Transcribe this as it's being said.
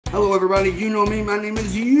Hello everybody, you know me, my name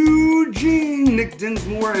is Eugene, Nick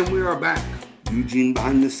Dinsmore, and we are back. Eugene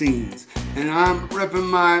behind the scenes. And I'm repping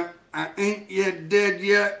my I ain't yet dead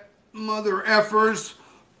yet, mother effers.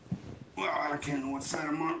 Well, I can't know what side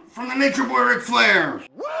I'm on. From the Nature Boy Ric Flair.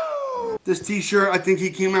 Woo! This t-shirt I think he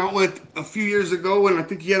came out with a few years ago, and I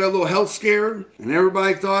think he had a little health scare. And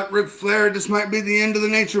everybody thought Ric Flair, this might be the end of the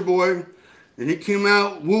Nature Boy. And he came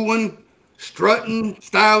out wooing, strutting,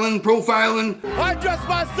 styling, profiling. I dress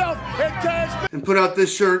myself in cashmere. And put out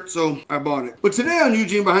this shirt, so I bought it. But today on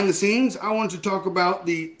Eugene Behind the Scenes, I want to talk about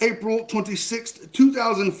the April 26th,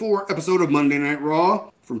 2004 episode of Monday Night Raw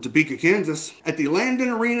from Topeka, Kansas, at the Landon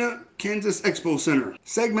Arena, Kansas Expo Center.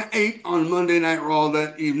 Segment 8 on Monday Night Raw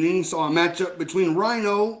that evening saw a matchup between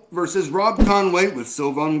Rhyno versus Rob Conway with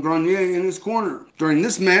Sylvain Grenier in his corner. During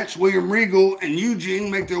this match, William Regal and Eugene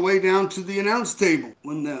make their way down to the announce table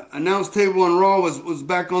when the announce table on Raw was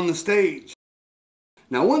back on the stage.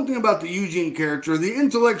 Now, one thing about the Eugene character, the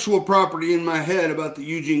intellectual property in my head about the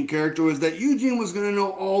Eugene character was that Eugene was going to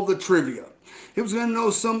know all the trivia. He was going to know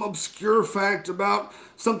some obscure fact about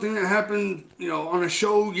something that happened, on a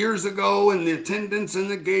show years ago, and the attendance and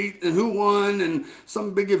the gate and who won and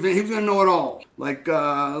some big event. He was going to know it all. Like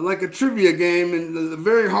a trivia game and the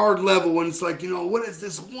very hard level when it's like, what is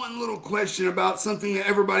this one little question about something that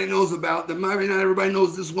everybody knows about that maybe not everybody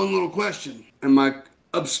knows this one little question. And my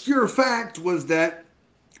obscure fact was that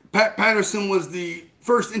Pat Patterson was the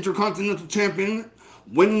first Intercontinental Champion,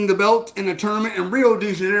 winning the belt in a tournament in Rio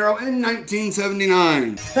de Janeiro in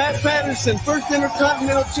 1979. Pat Patterson, first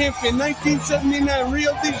Intercontinental Champion, 1979,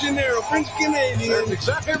 Rio de Janeiro, French Canadian. That's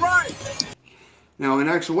exactly right. Now, in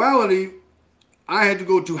actuality, I had to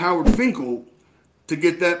go to Howard Finkel to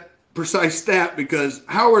get that precise stat because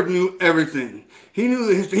Howard knew everything. He knew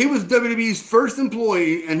the history. He was WWE's first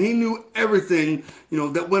employee, and he knew everything,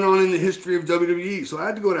 that went on in the history of WWE. So I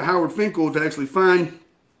had to go to Howard Finkel to actually find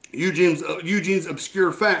Eugene's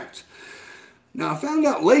obscure fact. Now, I found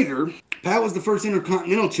out later, Pat was the first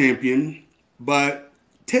Intercontinental Champion, but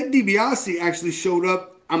Ted Dibiase actually showed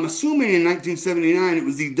up, I'm assuming in 1979, it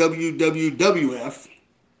was the WWF.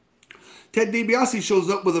 Ted Dibiase shows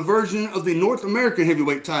up with a version of the North American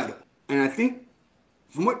Heavyweight title. And I think,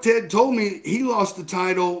 from what Ted told me, he lost the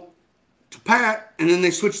title to Pat, and then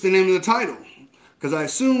they switched the name of the title. Because I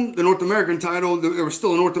assume the North American title, there was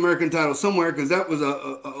still a North American title somewhere, because that was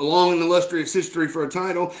a long and illustrious history for a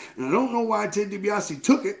title. And I don't know why Ted Dibiase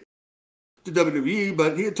took it to WWE,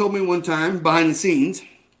 but he had told me one time, behind the scenes,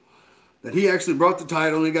 that he actually brought the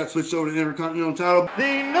title and it got switched over to the Intercontinental title.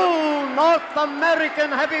 The new North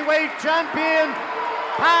American Heavyweight Champion,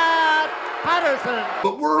 Pat Patterson.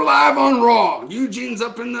 But we're live on Raw. Eugene's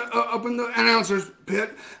up in the announcer's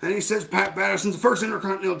pit, and he says Pat Patterson's the first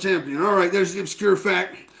Intercontinental Champion. All right, there's the obscure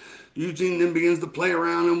fact. Eugene then begins to play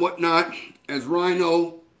around and whatnot as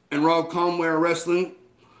Rhyno and Rob Conway are wrestling.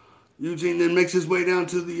 Eugene then makes his way down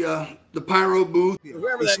to the pyro booth.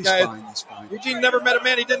 Whoever that guy is, Eugene never met a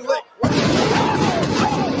man he didn't lick.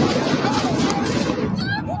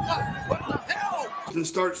 And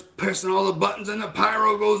starts pressing all the buttons, and the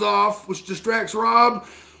pyro goes off, which distracts Rob,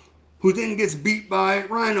 who then gets beat by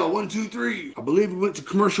Rhyno. 1, 2, 3. I believe we went to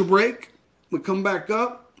commercial break. We come back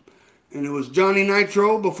up, and it was Johnny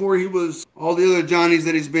Nitro before he was all the other Johnnies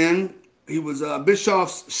that he's been. He was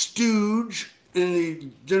Bischoff's stooge in the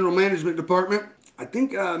general management department. I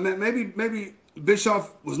think maybe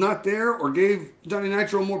Bischoff was not there or gave Johnny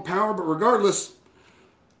Nitro more power, but regardless,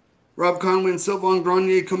 Rob Conway and Sylvain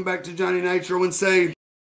Grenier come back to Johnny Nitro and say,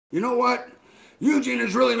 you know what? Eugene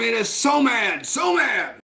has really made us so mad, so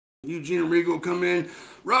mad. Eugene and Regal come in.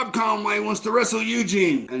 Rob Conway wants to wrestle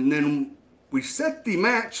Eugene. And then we set the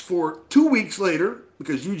match for 2 weeks later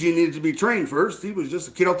because Eugene needed to be trained first. He was just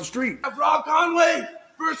a kid off the street. Rob Conway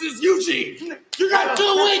versus Eugene. You got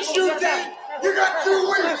 2 weeks, Eugene. You got 2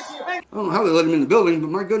 weeks. I don't know how they let him in the building, but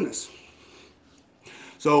my goodness.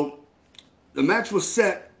 So the match was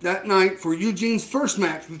set that night for Eugene's first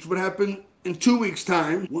match, which would happen in 2 weeks'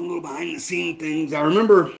 time. One little behind-the-scene things. I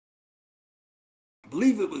remember, I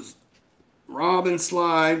believe it was Rob and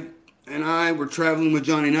Sly and I were traveling with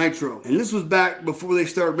Johnny Nitro. And this was back before they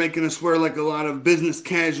started making us wear like a lot of business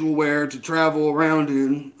casual wear to travel around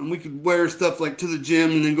in. And we could wear stuff like to the gym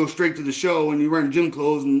and then go straight to the show, and you're wearing gym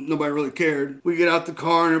clothes and nobody really cared. We get out the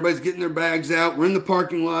car and everybody's getting their bags out. We're in the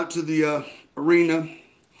parking lot to the arena.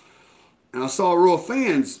 And I saw a row of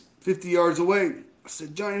fans 50 yards away. I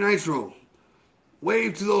said, Johnny Nitro,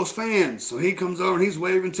 wave to those fans. So he comes over and he's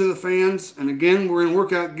waving to the fans. And again, we're in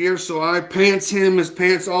workout gear, so I pants him, his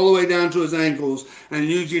pants all the way down to his ankles. And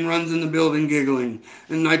Eugene runs in the building giggling.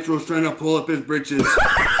 And Nitro's trying to pull up his britches.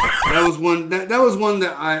 That was one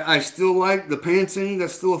that I still like. The pantsing,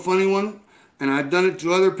 that's still a funny one. And I've done it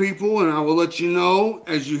to other people, and I will let you know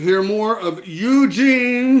as you hear more of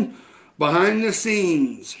Eugene behind the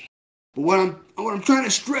scenes. But what I'm trying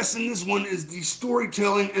to stress in this one is the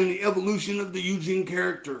storytelling and the evolution of the Eugene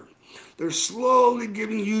character. They're slowly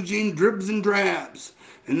giving Eugene dribs and drabs.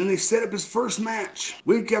 And then they set up his first match.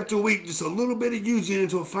 Week after week, just a little bit of Eugene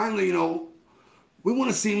until finally, you know, we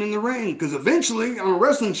want to see him in the ring. Because eventually, on a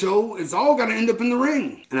wrestling show, it's all got to end up in the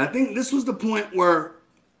ring. And I think this was the point where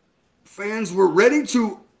fans were ready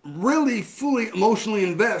to really fully emotionally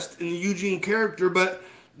invest in the Eugene character, but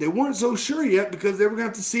they weren't so sure yet because they were going to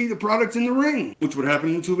have to see the product in the ring, which would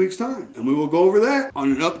happen in 2 weeks' time. And we will go over that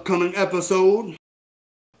on an upcoming episode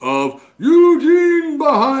of Eugene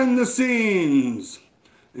Behind the Scenes.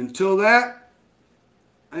 Until that,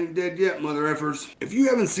 I ain't dead yet, mother effers. If you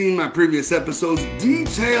haven't seen my previous episodes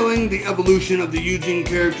detailing the evolution of the Eugene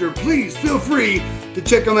character, please feel free to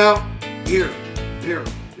check them out here.